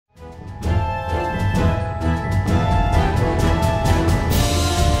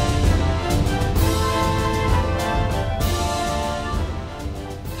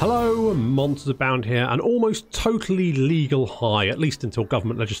Hello, monsters abound here. An almost totally legal high, at least until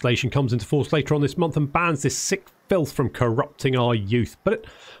government legislation comes into force later on this month and bans this sick filth from corrupting our youth. But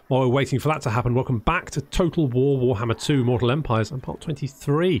while we're waiting for that to happen, welcome back to Total War Warhammer 2 Mortal Empires and part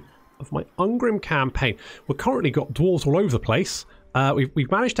 23 of my Ungrim campaign. We've currently got dwarves all over the place. We've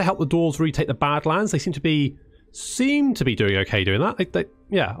managed to help the dwarves retake the Badlands. They seem to be doing okay doing that.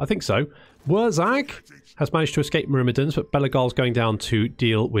 Yeah, I think so. Wurzag has managed to escape Myrmidons, but Belagar's going down to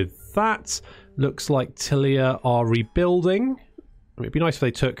deal with that. Looks like Tilia are rebuilding. I mean, it'd be nice if they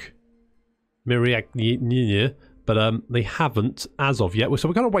took Miriagnia, but they haven't as of yet. So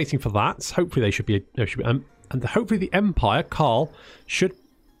we're kind of waiting for that. Hopefully they should be, and hopefully the Empire, Karl, should.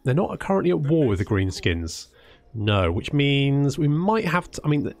 They're not currently at war with the Greenskins. No, which means we might have to. I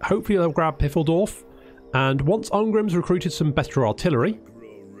mean, hopefully they'll grab Piffeldorf. And once Ungrim's recruited some better artillery,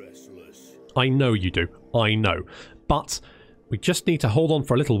 I know you do, I know, but we just need to hold on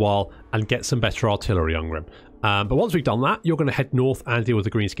for a little while and get some better artillery, Ungrim. But once we've done that, you're going to head north and deal with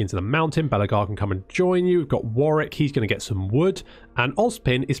the Greenskins in the mountain. Belagar can come and join you. We've got Warwick, he's going to get some wood, and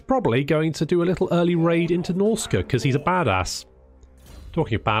Ozpin is probably going to do a little early raid into Norska because he's a badass.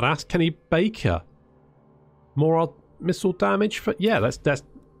 Talking of badass, Kenny Baker, more missile damage for that's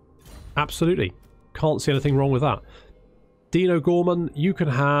absolutely. Can't see anything wrong with that. Dino Gorman, you can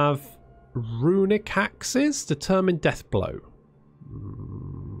have Runic Axes, Determined Death Blow.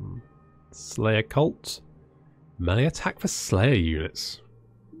 Slayer Cult. Melee attack for Slayer units.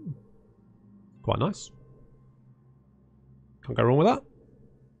 Quite nice. Can't go wrong with that.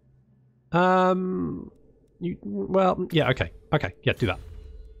 Well, yeah, okay. Okay, yeah, do that.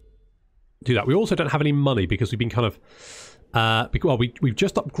 Do that. We also don't have any money because we've been kind of... well, we've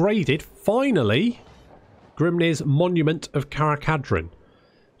just upgraded, finally, Grimnir's Monument of Karakadrin,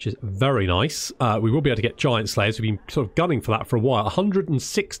 which is very nice. We will be able to get Giant Slayers. We've been sort of gunning for that for a while.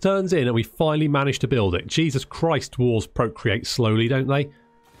 106 turns in and we finally managed to build it. Jesus Christ, wars procreate slowly, don't they?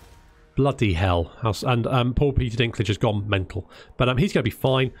 Bloody hell. And poor Peter Dinklage has gone mental. But he's going to be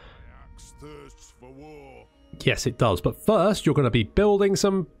fine. Yes, it does. But first, you're going to be building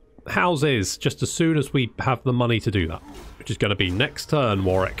some houses just as soon as we have the money to do that, which is going to be next turn,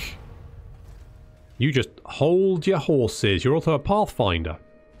 Warwick. You just hold your horses. You're also a pathfinder.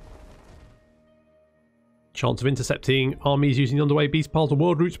 Chance of intercepting armies using the underway beast piles or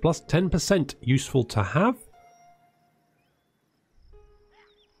world routes plus 10%. Useful to have.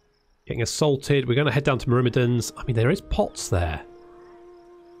 Getting assaulted. We're going to head down to Myrmidons. I mean, there is pots there.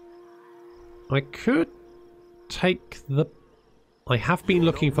 I could take the... I have been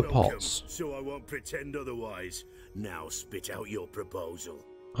looking for pots. So I won't pretend otherwise. Now spit out your proposal.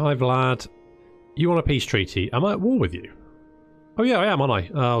 Hi, Vlad. You want a peace treaty? Am I at war with you? Oh yeah, I am,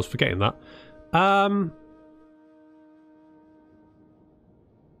 aren't I? I was forgetting that.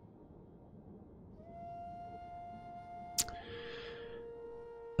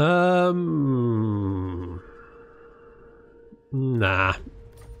 Nah.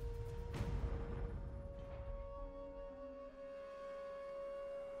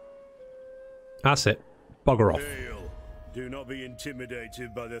 That's it. Bugger off. Hail. Do not be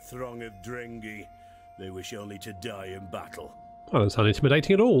intimidated by the throng of Drengi. They wish only to die in battle. That doesn't sound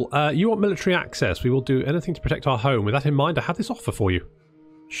intimidating at all. You want military access. We will do anything to protect our home. With that in mind, I have this offer for you.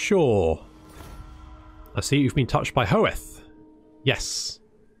 Sure. I see you've been touched by Hoeth. Yes.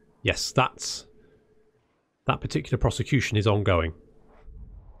 Yes, that particular prosecution is ongoing.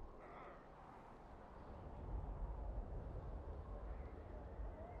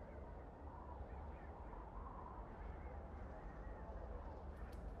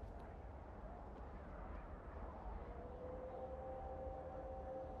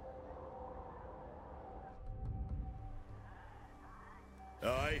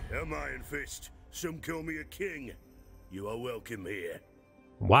 I am Ironfist. Some call me a king. You are welcome here.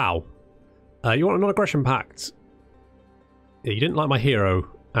 Wow. You want a non-aggression pact? Yeah, you didn't like my hero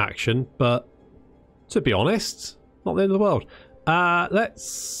action, but to be honest, not the end of the world.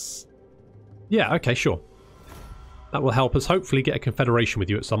 Let's... Yeah, okay, sure. That will help us hopefully get a confederation with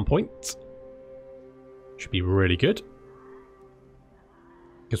you at some point. Should be really good.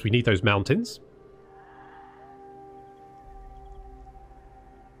 Because we need those mountains.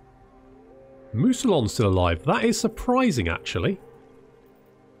 Musalon's still alive. That is surprising, actually.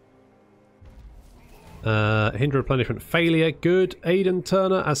 Hinder replenishment failure. Good. Aidan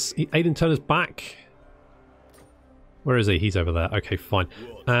Turner's back. Where is he? He's over there. Okay, fine.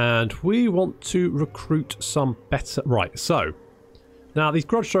 And we want to recruit some better... Right, so... Now, these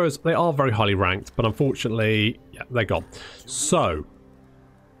grudge throwers, they are very highly ranked, but unfortunately, yeah, they're gone. So...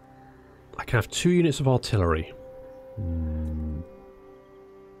 I can have 2 units of artillery.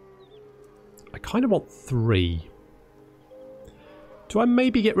 kind of want 3. Do I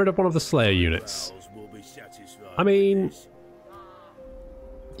maybe get rid of one of the Slayer units? I mean...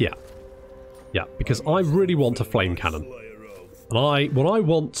 Yeah. Yeah, because I really want a flame cannon. And what I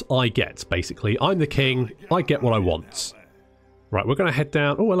want, I get, basically. I'm the king, I get what I want. Right, we're going to head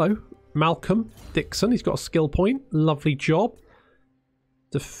down... Oh, hello. Malcolm Dixon, he's got a skill point. Lovely job.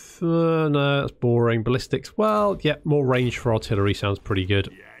 No, that's boring. Ballistics, well, yeah, more range for artillery sounds pretty good.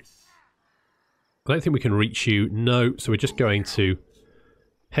 I don't think we can reach you. No, so we're just going to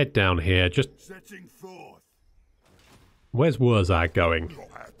head down here. Just... Where's Wurzag going?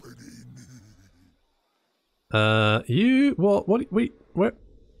 You... What? Wait, where...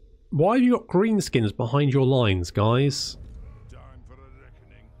 Why have you got greenskins behind your lines, guys?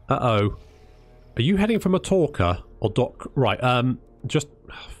 Uh-oh. Are you heading for Matorka or Doc? Right, just...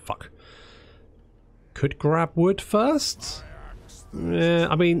 Oh, fuck. Could grab wood first? Yeah,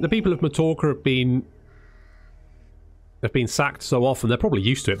 I mean, the people of Matorka have been sacked so often, they're probably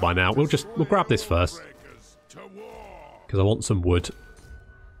used to it by now. We'll grab this first. Because I want some wood.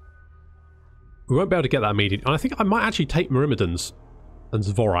 We won't be able to get that immediately. And I think I might actually take Myrmidons and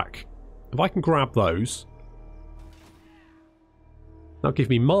Zvorak. If I can grab those, that'll give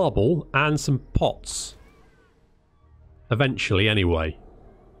me marble and some pots. Eventually, anyway.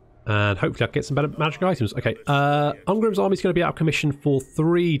 And hopefully I'll get some better magic items. Okay, Ungrim's army's going to be out of commission for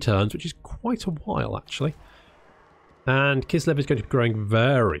 3 turns, which is quite a while, actually. And Kislev is going to be growing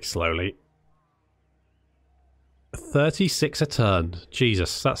very slowly. 36 a turn.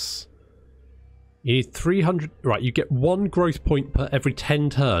 Jesus, that's... You need 300... Right, you get 1 growth point per every 10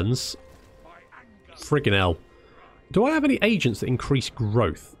 turns. Friggin' hell. Do I have any agents that increase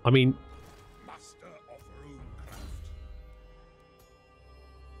growth? I mean...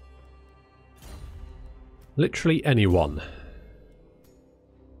 Literally anyone.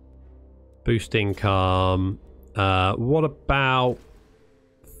 Boost income. What about...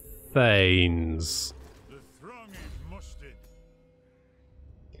 Thanes?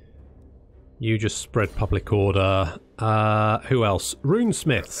 You just spread public order. Who else?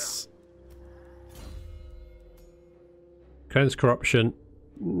 Runesmiths. Cleanse corruption.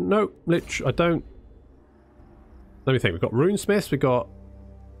 No, literally, I don't. Let me think. We've got Runesmiths. We've got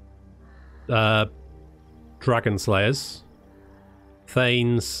Dragon Slayers,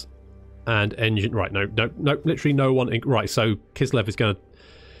 Thanes, and Engine. Right? No. Literally no one. Right. So Kislev is gonna.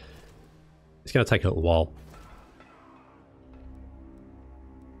 It's gonna take a little while.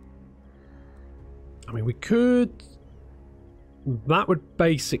 I mean, we could... That would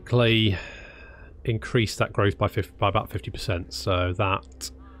basically increase that growth by about 50%. So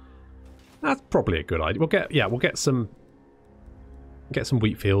that's probably a good idea. We'll get some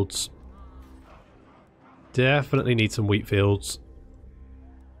wheat fields. Definitely need some wheat fields.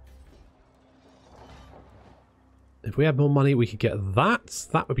 If we had more money, we could get that.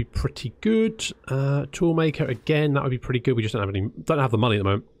 That would be pretty good. Toolmaker again. That would be pretty good. We just don't have the money at the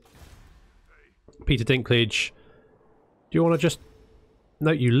moment. Peter Dinklage, do you want to just...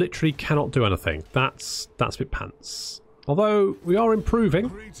 No, you literally cannot do anything. That's a bit pants. Although, we are improving.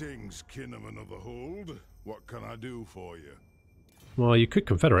 Greetings, kinnaman of the hold. What can I do for you? Well, you could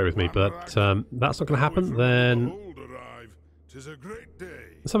confederate with me, but that's not going to happen. Then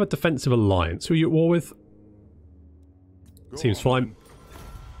let's have a defensive alliance. Who are you at war with? Seems fine.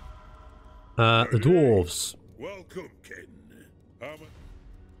 The Dwarves. Welcome, kin.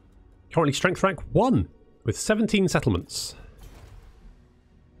 Currently strength rank 1 with 17 settlements.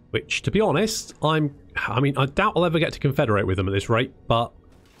 Which, to be honest, I mean, I doubt I'll ever get to confederate with them at this rate, but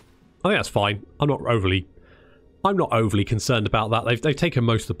I think that's fine. I'm not overly concerned about that. They've taken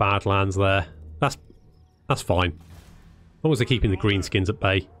most of the Badlands there. That's fine. As long as they're keeping the greenskins at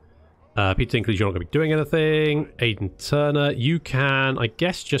bay. Peter Dinklage, you're not going to be doing anything. Aidan Turner, you can, I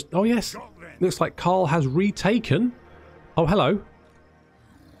guess, just... Oh, yes. Looks like Carl has retaken... Oh, hello.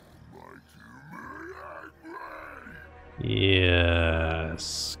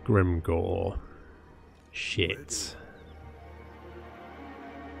 Yes. Grimgor. Shit.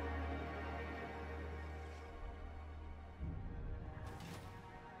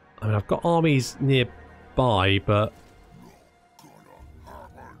 I mean, I've got armies nearby, but...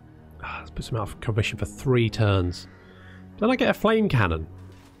 Let's put some out of commission for 3 turns. Then I get a flame cannon.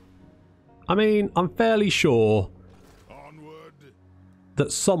 I mean, I'm fairly sure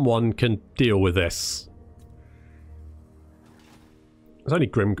that someone can deal with this. It's only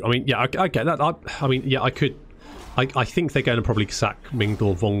Grim... I mean, yeah, I get that. I mean, yeah, I could... I think they're going to probably sack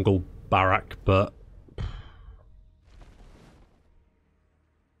Mingdal Vongel Barak, but...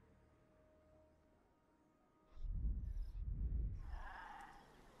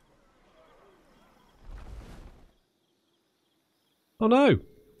 Oh no!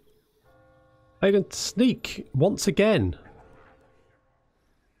 They didn't sneak once again.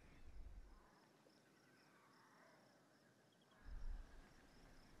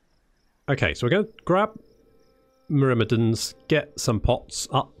 Okay, so we're going to grab Myrmidons, get some pots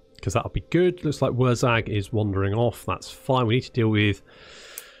up, because that'll be good. Looks like Wurzag is wandering off. That's fine. We need to deal with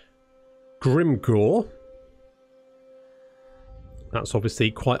Grimgor. That's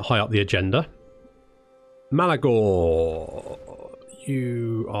obviously quite high up the agenda. Malagor.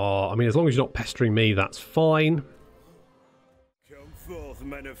 You are... I mean, as long as you're not pestering me, that's fine. Come forth,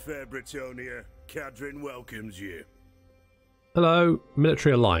 men of fair Britonia. Cadrin welcomes you. Hello,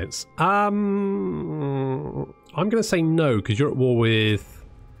 Military Alliance. I'm going to say no, because you're at war with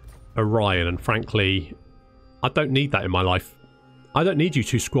Orion, and frankly, I don't need that in my life. I don't need you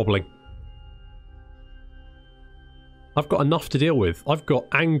two squabbling. I've got enough to deal with. I've got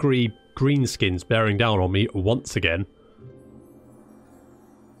angry greenskins bearing down on me once again.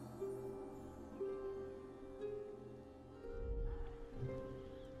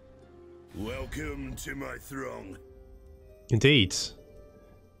 Welcome to my throng. Indeed.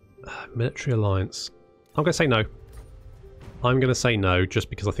 Military Alliance. I'm going to say no. I'm going to say no, just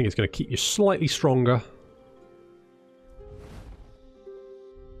because I think it's going to keep you slightly stronger.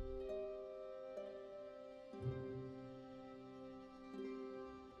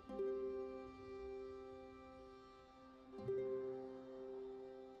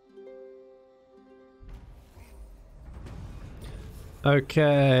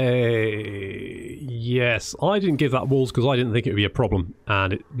 Okay, yes, I didn't give that walls because I didn't think it would be a problem,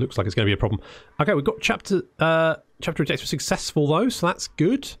 and it looks like it's going to be a problem. Okay, we've got chapter objectives successful though, so that's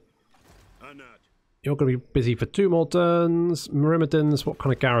good. You're going to be busy for 2 more turns. Myrmidons, what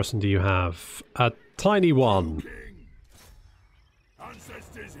kind of garrison do you have? A tiny one.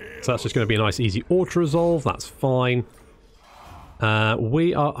 So that's just going to be a nice easy auto-resolve, that's fine.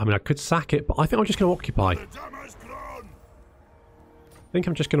 We are, I mean I could sack it, but I think I'm just going to occupy. I think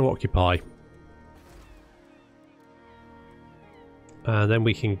I'm just going to occupy. And then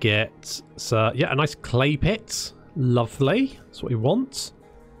we can get, yeah, a nice clay pit. Lovely. That's what we want.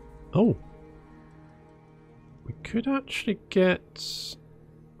 Oh. We could actually get...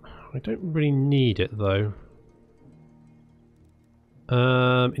 I don't really need it, though.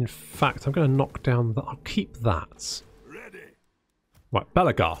 In fact, I'm going to knock down that. I'll keep that. Right,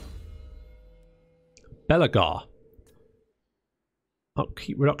 Belagar. Belagar.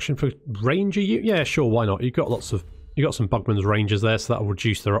 Upkeep reduction for ranger yeah, sure, why not? You got some Bugman's rangers there, so that'll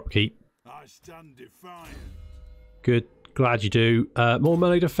reduce their upkeep. I stand defiant. Good, glad you do. More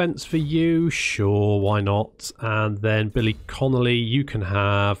melee defense for you, sure, why not? And then Billy Connolly, you can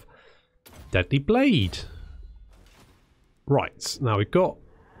have Deadly Blade. Right, now we've got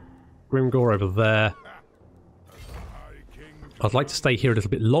Grimgor over there. I'd like to stay here a little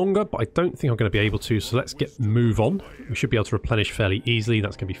bit longer, but I don't think I'm going to be able to, so let's move on. We should be able to replenish fairly easily,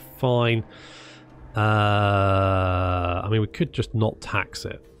 that's going to be fine. I mean, we could just not tax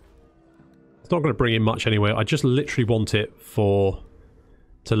it. It's not going to bring in much anyway, I just literally want it to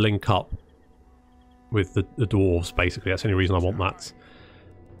link up with the dwarves, basically. That's the only reason I want that.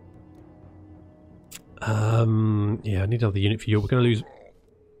 Yeah, I need another unit for you. We're going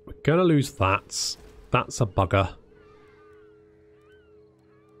to lose that. That's a bugger.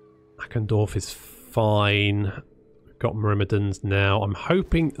 Akendorf is fine. We've got Myrmidons now. I'm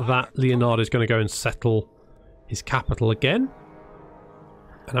hoping that Leonardo's going to go and settle his capital again.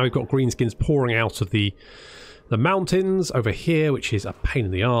 And now we've got greenskins pouring out of the mountains over here, which is a pain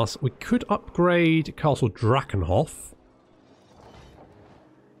in the arse. We could upgrade Castle Drakenhof.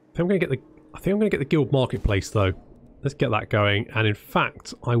 I think I'm going to get the guild marketplace though. Let's get that going. And in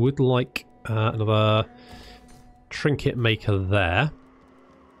fact, I would like another trinket maker there.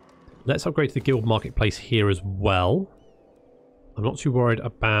 Let's upgrade to the guild marketplace here as well. I'm not too worried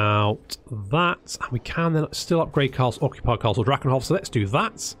about that. And we can then still upgrade occupy Castle Drakenhof, so let's do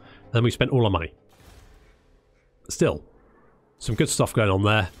that. And then we spent all our money. Still, some good stuff going on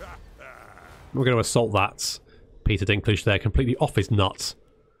there. We're going to assault that. Peter Dinklage there, completely off his nut.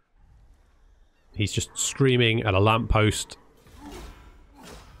 He's just screaming at a lamppost.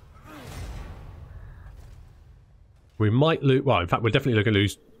 We might lose... Well, in fact, we're definitely going to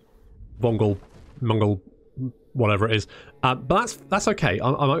lose Mongol, whatever it is. But that's okay.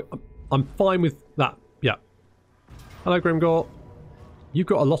 I'm fine with that. Yeah. Hello, Grimgor. You've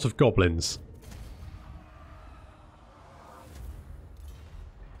got a lot of goblins.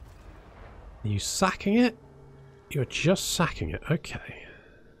 Are you sacking it? You're just sacking it. Okay.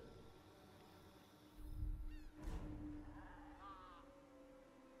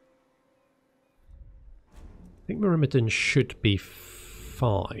 I think Myrmidon should be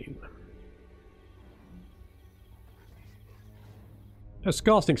fine. Oh,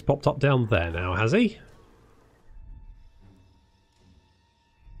 Skarsnik's popped up down there now, has he?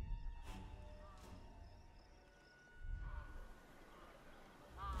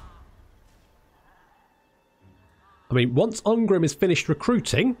 I mean, once Ungrim is finished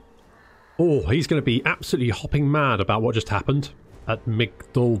recruiting, oh, he's going to be absolutely hopping mad about what just happened at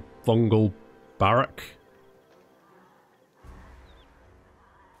Migdal Vungal Barrack.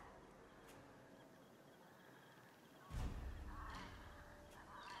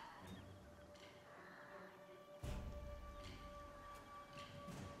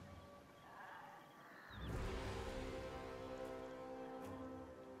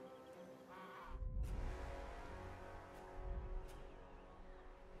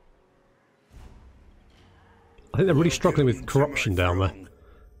 I think they're really struggling with corruption down there.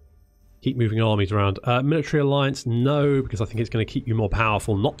 Keep moving armies around. Military alliance, no, because I think it's going to keep you more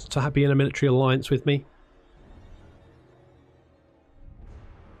powerful not to be in a military alliance with me.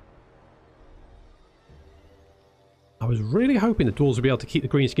 I was really hoping the Dwarves would be able to keep the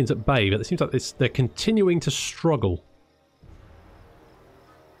Greenskins at bay, but it seems like they're continuing to struggle.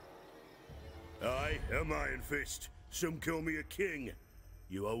 I am Ironfist. Some call me a king.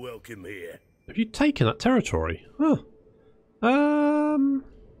 You are welcome here. Have you taken that territory? Huh.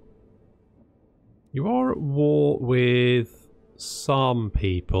 You are at war with some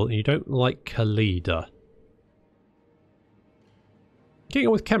people, and you don't like Khalida. Getting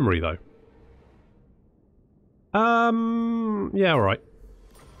on with Khemri, though. Yeah, alright.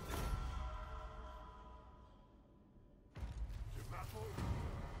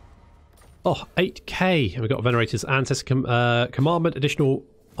 Oh, 8k. And we've got a Venerator's Ancestor Commandment, additional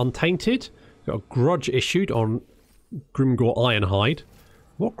Untainted. Got a grudge issued on Grimgor Ironhide.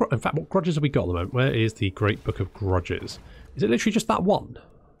 In fact, what grudges have we got at the moment? Where is the Great Book of Grudges? Is it literally just that one?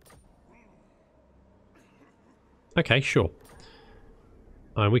 Okay, sure.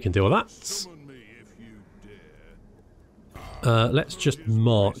 And we can deal with that. Let's just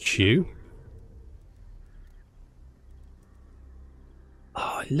march you.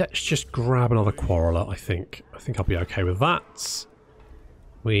 Let's just grab another Quarreler, I think. I think I'll be okay with that.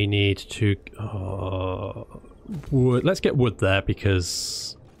 We need to... wood. Let's get wood there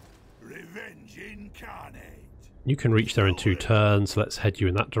because... Revenge incarnate. You can reach there in 2 turns, so let's head you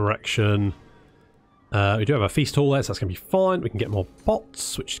in that direction. We do have a feast hall there, so that's going to be fine. We can get more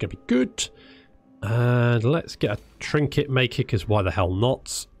bots, which is going to be good. And let's get a trinket maker, because why the hell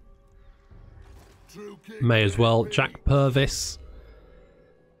not? May as well. Jack Purvis.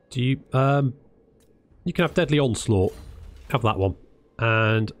 Do you... you can have Deadly Onslaught. Have that one.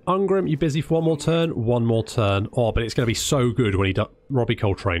 And Ungrim, you busy for one more turn? One more turn. Oh, but it's going to be so good when he does... Robbie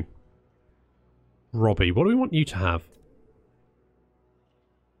Coltrane. Robbie, what do we want you to have?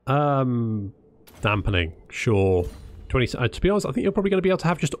 Dampening. Sure. 20... to be honest, I think you're probably going to be able to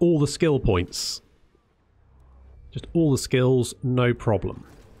have just all the skill points. Just all the skills, no problem.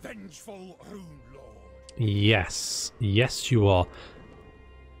 Vengeful Rune Lord. Yes. Yes, you are.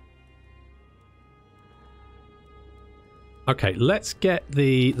 Okay, let's get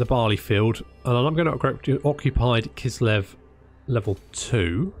the barley field, and I'm going to upgrade to occupied Kislev level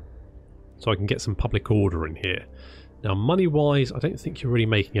 2, so I can get some public order in here. Now, money-wise, I don't think you're really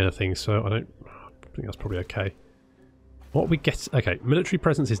making anything, so I think that's probably okay. What we get... Okay, military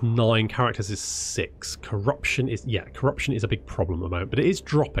presence is 9, characters is 6. Corruption is... Yeah, corruption is a big problem at the moment, but it is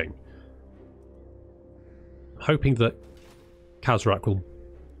dropping. I'm hoping that Kazrak will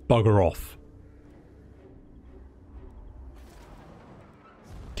bugger off.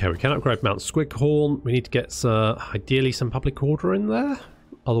 Okay, we can upgrade Mount Squighorn. We need to get, ideally, some public order in there.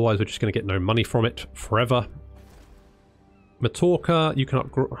 Otherwise, we're just going to get no money from it forever. Matorka, you can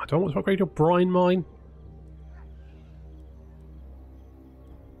upgrade... I don't want to upgrade your brine mine.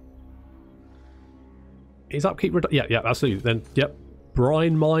 Is upkeep... Yeah, absolutely. Then, yep.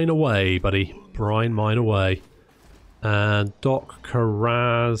 Brine mine away, buddy. Brine mine away. And Doc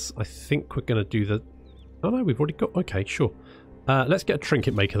Karaz, I think we're going to do the... Oh, no, we've already got... Okay, sure. Let's get a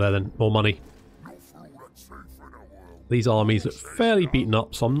trinket maker there then. More money. These armies are fairly beaten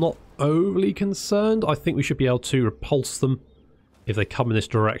up, so I'm not overly concerned. I think we should be able to repulse them if they come in this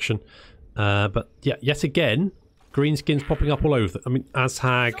direction. But yeah, yet again, greenskins popping up all over. I mean,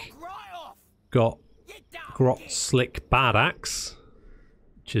 Azhag got Grot Slick Bad Axe,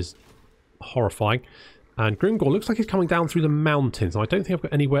 which is horrifying. And Grimgor looks like he's coming down through the mountains. I don't think I've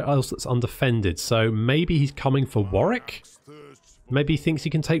got anywhere else that's undefended. So maybe he's coming for Warwick? Maybe he thinks he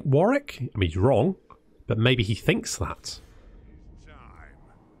can take Warwick? I mean, he's wrong. But maybe he thinks that.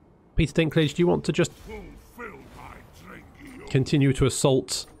 Peter Dinklage, do you want to just continue to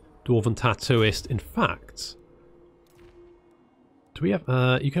assault Dwarven Tattooist. In fact, do we have...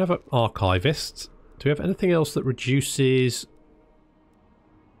 you can have an Archivist. Do we have anything else that reduces...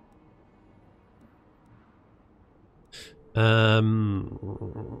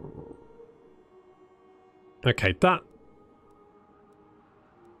 Okay, that...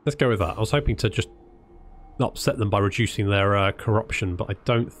 Let's go with that. I was hoping to just upset them by reducing their corruption, but I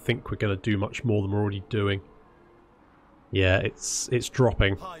don't think we're going to do much more than we're already doing. Yeah, it's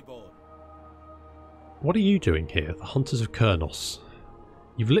dropping. What are you doing here? The Hunters of Kurnos.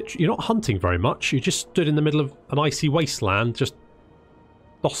 You're not hunting very much. You just stood in the middle of an icy wasteland, just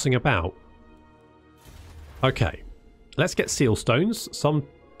dossing about. Okay, let's get seal stones. Some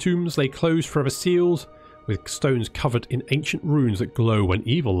tombs lay closed, forever sealed, with stones covered in ancient runes that glow when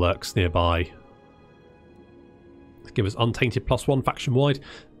evil lurks nearby. Give us Untainted +1 faction-wide,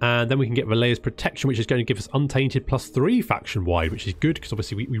 and then we can get Relayer's Protection, which is going to give us Untainted +3 faction-wide, which is good, because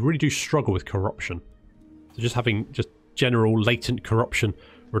obviously we really do struggle with corruption. So just having just general latent corruption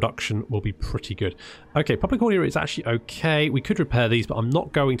reduction will be pretty good. Okay, Public Audio is actually okay. We could repair these, but I'm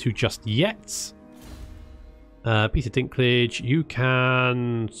not going to just yet. Peter Dinklage, you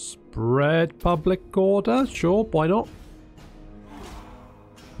can spread Public Order. Sure, why not?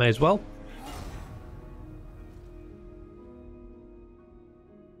 May as well.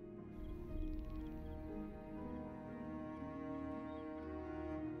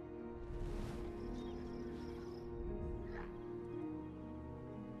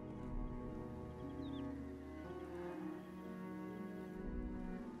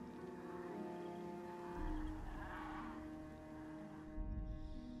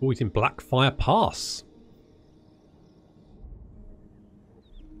 Oh, he's in Blackfire Pass.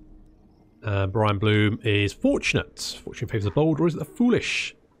 Brian Bloom is fortunate. Fortune favours the bold, or is it the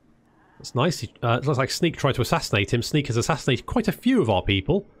foolish? That's nice. It looks like Sneak tried to assassinate him. Sneak has assassinated quite a few of our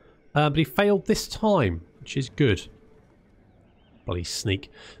people, but he failed this time, which is good. Bloody Sneak.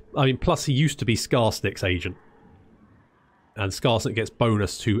 I mean, plus he used to be Skarsnik's agent. And Skarsnik gets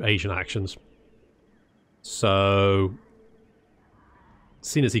bonus to agent actions. So...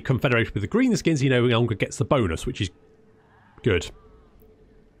 Seeing as he confederated with the Greenskins, he no longer gets the bonus, which is good.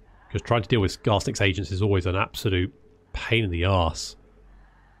 Because trying to deal with Skarsnik's agents is always an absolute pain in the arse.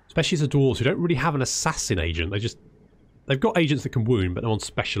 Especially as the Dwarves, who don't really have an assassin agent. They've got agents that can wound, but no one's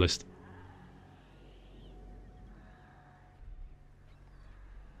specialist.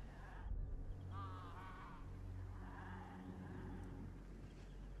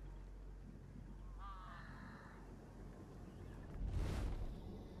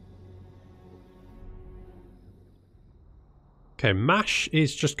 Okay, Mash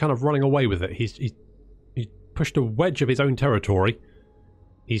is just kind of running away with it. He's pushed a wedge of his own territory.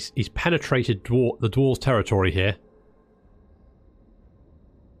 He's penetrated the Dwarves' territory here.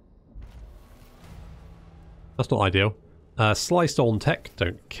 That's not ideal. Sliced on tech,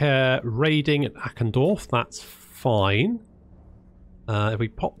 don't care. Raiding at Ackendorf, that's fine. If we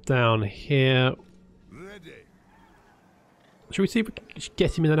pop down here... Should we see if we can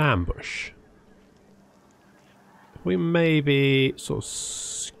get him in an ambush? We maybe sort of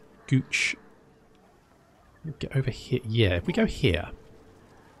scooch. Get over here. Yeah, if we go here.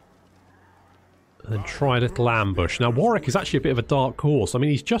 And then try a little ambush. Now, Warwick is actually a bit of a dark horse. I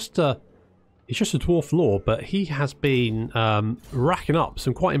mean, he's just a dwarf lord, but he has been racking up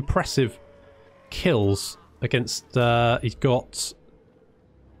some quite impressive kills against... he's got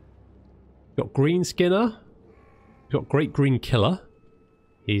Green Skinner. He's got Great Green Killer.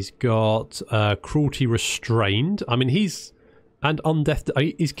 He's got Cruelty Restrained. I mean, he's... And Undeath...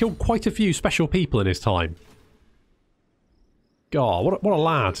 He's killed quite a few special people in his time. God, what a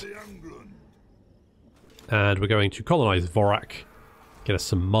lad. And we're going to colonise Vorak. Get us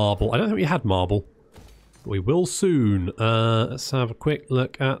some marble. I don't think we had marble. But we will soon. Let's have a quick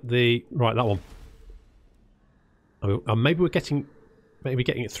look at the... Right, that one. Maybe we're getting... Maybe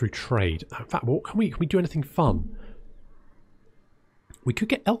getting it through trade. In fact, what can we do anything fun? We could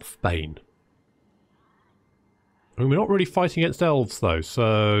get Elfbane. I mean, we're not really fighting against elves, though,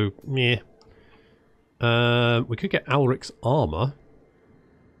 so... Meh. We could get Alric's armour.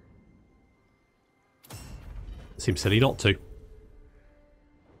 Seems silly not to.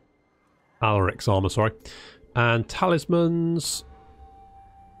 Alric's armour, sorry. And talismans...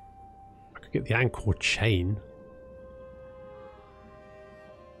 I could get the Anchor chain.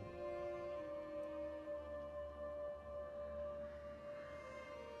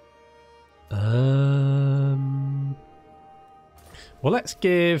 Well, let's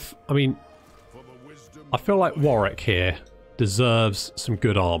give... I mean, I feel like Warwick here deserves some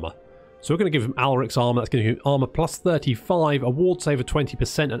good armour. So we're going to give him Alric's armor. That's going to give him armor plus 35, a ward save of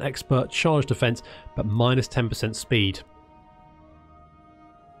 20%, and expert charge defense, but minus 10% speed.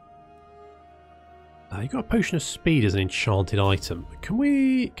 You've got a potion of speed as an enchanted item. Can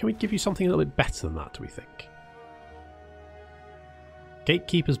we give you something a little bit better than that, do we think?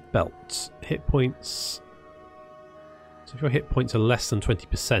 Gatekeeper's belt. Hit points. So if your hit points are less than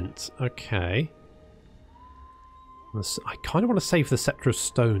 20%. Okay. I kind of want to save the Scepter of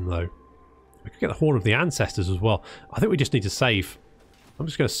Stone, though. We could get the Horn of the Ancestors as well. I think we just need to save. I'm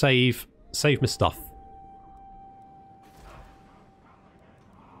just going to save my stuff.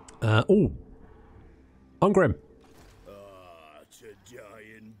 Oh. Ungrim.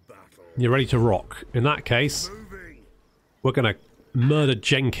 You're ready to rock. In that case, we're going to murder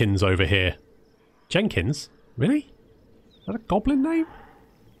Jenkins over here. Jenkins? Really? Is that a goblin name?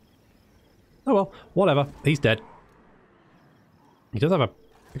 Oh well, whatever. He's dead. He does have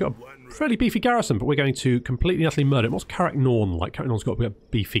he's got a fairly beefy garrison, but we're going to completely and utterly murder him. What's Carrick Norn like? Carrick Norn's got a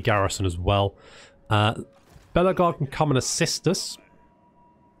beefy garrison as well. Belagard can come and assist us.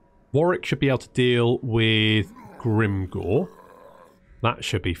 Warwick should be able to deal with Grimgor. That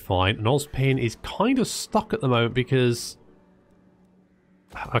should be fine. And Ozpin is kind of stuck at the moment because...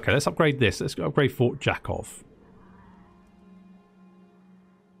 Okay, let's upgrade this. Let's upgrade Fort Jakov.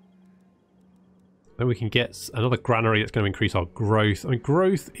 Then we can get another granary that's going to increase our growth. I mean,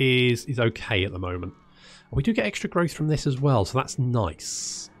 growth is okay at the moment. We do get extra growth from this as well, so that's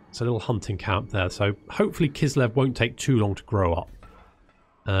nice. It's a little hunting camp there. So hopefully Kislev won't take too long to grow up.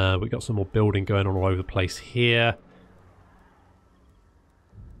 We've got some more building going on all over the place here.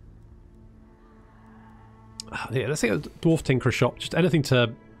 Yeah, let's take a Dwarf Tinkerer shop. Just anything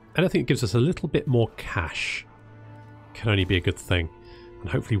that gives us a little bit more cash can only be a good thing. And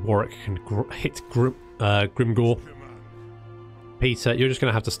hopefully Warwick can hit Grimgor. Peter, you're just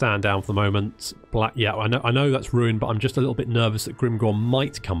going to have to stand down for the moment. Yeah, I know that's ruined, but I'm just a little bit nervous that Grimgor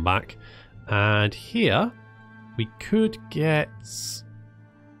might come back. And here we could get...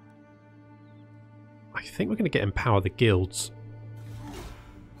 I think we're going to get Empower the Guilds.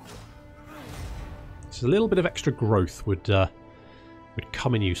 So a little bit of extra growth would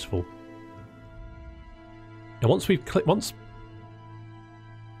come in useful. Now once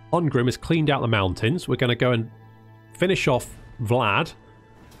Ungrim has cleaned out the mountains, we're going to go and finish off Vlad.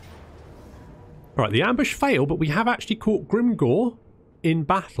 Alright, the ambush failed, but we have actually caught Grimgor in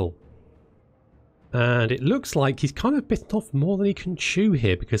battle. And it looks like he's kind of bitten off more than he can chew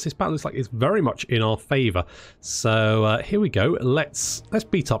here, because this battle looks like it's very much in our favour. So here we go. Let's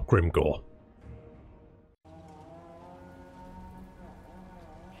beat up Grimgor.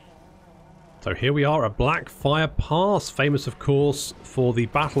 So here we are at Blackfire Pass, famous of course for the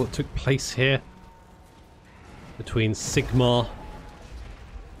battle that took place here between Sigmar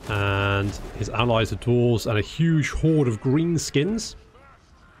and his allies the Dwarves and a huge horde of greenskins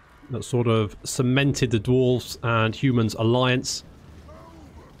that sort of cemented the Dwarves and Humans alliance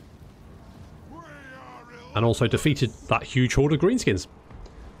and also defeated that huge horde of greenskins.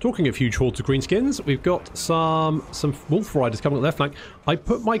 Talking of huge hordes of greenskins, we've got some wolf riders coming up their flank. I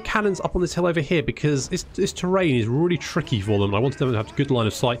put my cannons up on this hill over here because this terrain is really tricky for them, and I wanted them to have a good line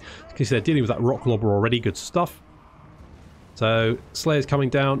of sight because they're dealing with that rock lobber already. Good stuff. So Slayer's coming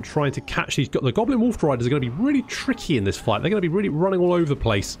down, trying to catch these. The Goblin Wolf Riders are going to be really tricky in this fight. They're going to be really running all over the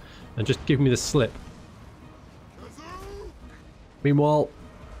place and just giving me the slip. Meanwhile,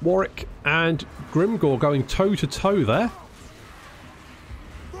 Warwick and Grimgor going toe to toe there.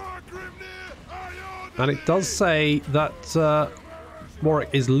 And it does say that Warwick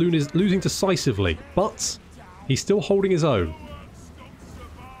is losing decisively, but he's still holding his own.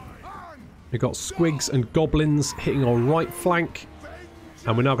 We've got Squigs and Goblins hitting our right flank,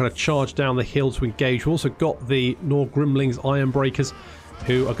 and we're now going to charge down the hill to engage. We've also got the Norgrimlings Ironbreakers,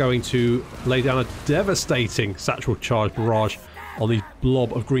 who are going to lay down a devastating satchel charge barrage on the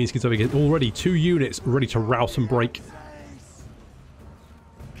blob of greenskins over here. Already 2 units ready to rout and break.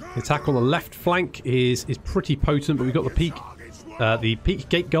 The attack on the left flank is pretty potent, but we've got the peak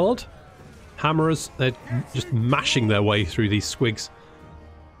gate guard hammerers. They're just mashing their way through these squigs.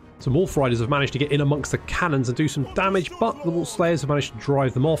 Some wolf riders have managed to get in amongst the cannons and do some damage, but the wolf slayers have managed to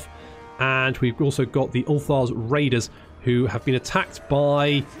drive them off. And we've also got the Ulthar's raiders, who have been attacked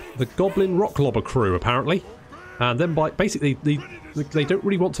by the Goblin Rock Lobber crew, apparently. And then by basically they don't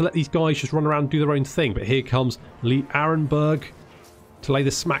really want to let these guys just run around and do their own thing. But here comes Lee Arenberg to lay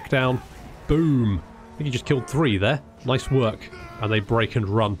the smackdown. Boom. I think he just killed 3 there. Nice work. And they break and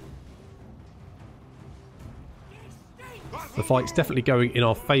run. The fight's definitely going in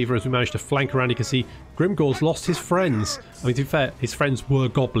our favour as we manage to flank around. You can see Grimgor's lost his friends. I mean, to be fair, his friends were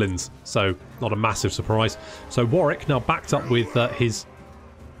goblins, so not a massive surprise. So Warwick now backed up with his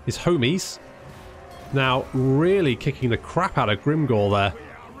homies. Now really kicking the crap out of Grimgor there.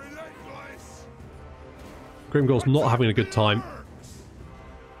 Grimgor's not having a good time.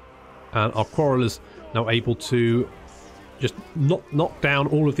 And our Quarrelers now able to just knock down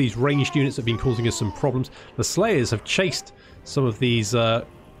all of these ranged units that have been causing us some problems. The Slayers have chased some of these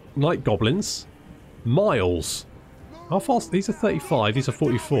Night Goblins miles. How fast? These are 35, these are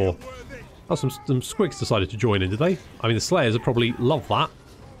 44. Oh, some squigs decided to join in, did they? I mean, the Slayers would probably love that.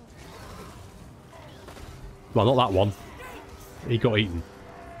 Well, not that one. He got eaten.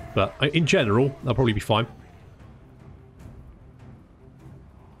 But in general, they'll probably be fine.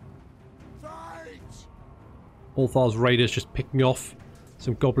 Ulthar's Raiders just picking off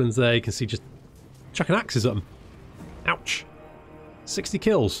some goblins there. You can see just chucking axes at them. Ouch. 60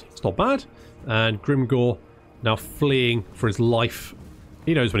 kills. It's not bad. And Grimgor now fleeing for his life.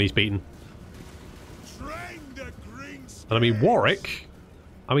 He knows when he's beaten. And I mean, Warwick,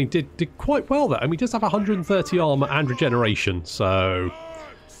 I mean, did quite well there. I mean, he does have 130 armor and regeneration. So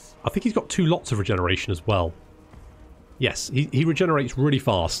I think he's got 2 lots of regeneration as well. Yes, he regenerates really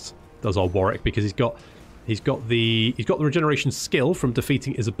fast, does our Warwick, because he's got the regeneration skill from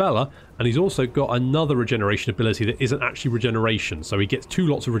defeating Isabella, and he's also got another regeneration ability that isn't actually regeneration, so he gets 2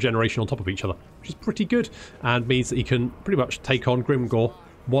 lots of regeneration on top of each other, which is pretty good, and means that he can pretty much take on Grimgor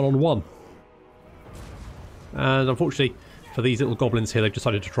one-on-one. And unfortunately for these little goblins here, they've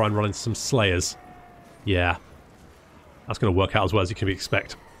decided to try and run into some Slayers. Yeah, that's going to work out as well as you can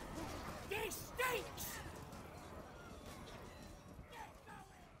expect.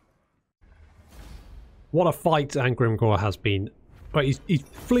 What a fight, and Grimgor has been... Right, he's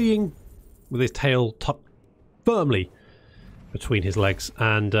fleeing with his tail tucked firmly between his legs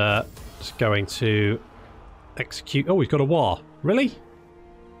and just going to execute... Oh, he's got a war. Really?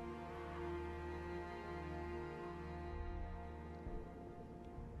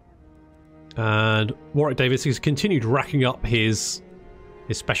 And Warwick Davis has continued racking up his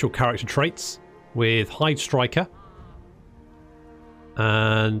special character traits with Hide Striker.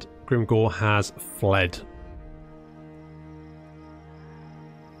 And Grimgor has fled.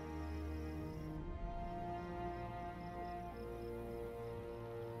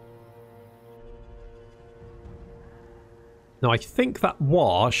 Now I think that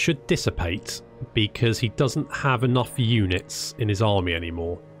war should dissipate because he doesn't have enough units in his army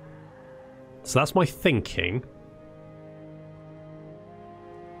anymore. So that's my thinking.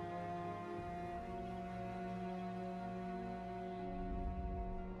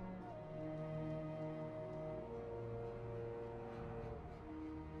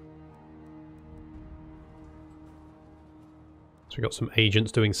 So we've got some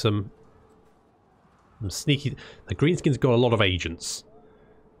agents doing some sneaky... The Greenskins got a lot of agents,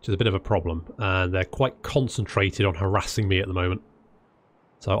 which is a bit of a problem, and they're quite concentrated on harassing me at the moment.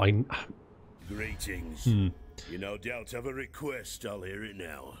 So I... Greetings. You no doubt have a request. I'll hear it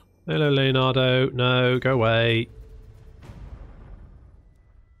now. Hello, Leonardo. No, go away.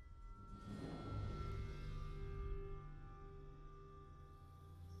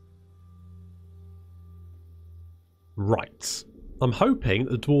 Right. I'm hoping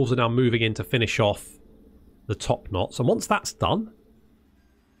that the dwarves are now moving in to finish off the top knots, and once that's done...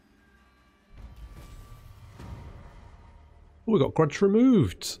 Oh, we've got grudge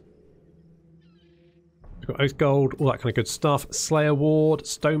removed. We've got Oath Gold, all that kind of good stuff. Slayer Ward,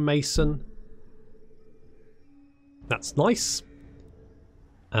 Stonemason. That's nice.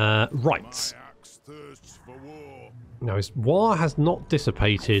 Right. Now, his war has not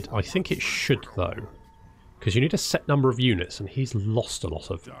dissipated. I think it should, though. Because you need a set number of units, and he's lost a lot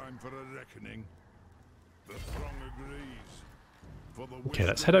of them. Okay,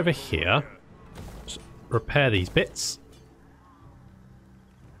 let's head over here. Just repair these bits.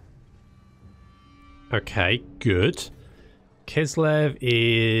 Okay, good. Kislev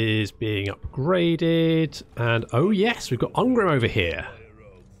is being upgraded. And, oh yes, we've got Ungrim over here.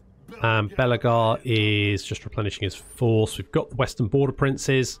 And Belagar is just replenishing his force. We've got the Western Border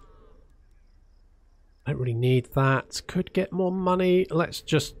Princes. Don't really need that. Could get more money. Let's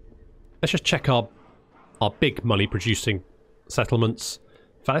just check our big money producing settlements.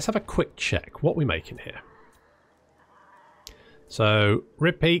 In fact, let's have a quick check. What are we making here? So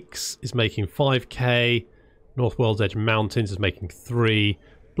Rib Peaks is making 5k. North World's Edge Mountains is making 3.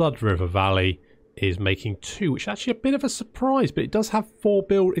 Blood River Valley is making 2, which is actually a bit of a surprise, but it does have 4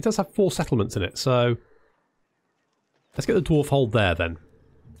 settlements in it. So let's get the dwarf hold there then.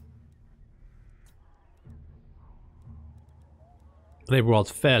 And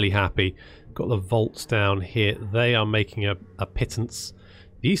everyone's fairly happy. Got the vaults down here. They are making a pittance.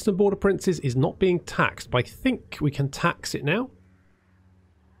 The Eastern Border Princes is not being taxed, but I think we can tax it now.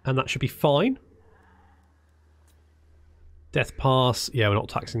 And that should be fine. Death Pass. Yeah, we're not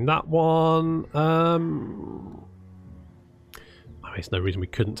taxing that one. There's no reason we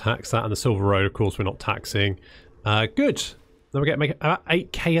couldn't tax that. And the Silver Road, of course, we're not taxing. Good. Then we get to make about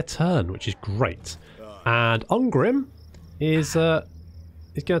 8k a turn, which is great. And Ungrim is going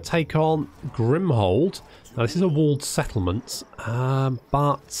to take on Grimhold. Now, this is a walled settlement,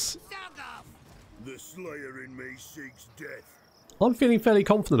 but The Slayer in me seeks death. I'm feeling fairly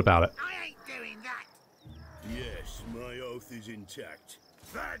confident about it. I ain't doing that. Yes, my oath is intact.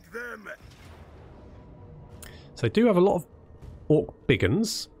 Bag them! So I do have a lot of Orc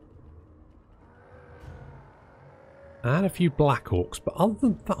Biggins. And a few Black Orcs, but other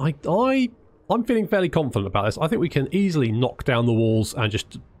than that, I'm feeling fairly confident about this. I think we can easily knock down the walls and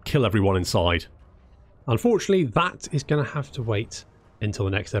just kill everyone inside. Unfortunately, that is going to have to wait until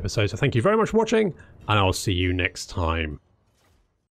the next episode. So thank you very much for watching, and I'll see you next time.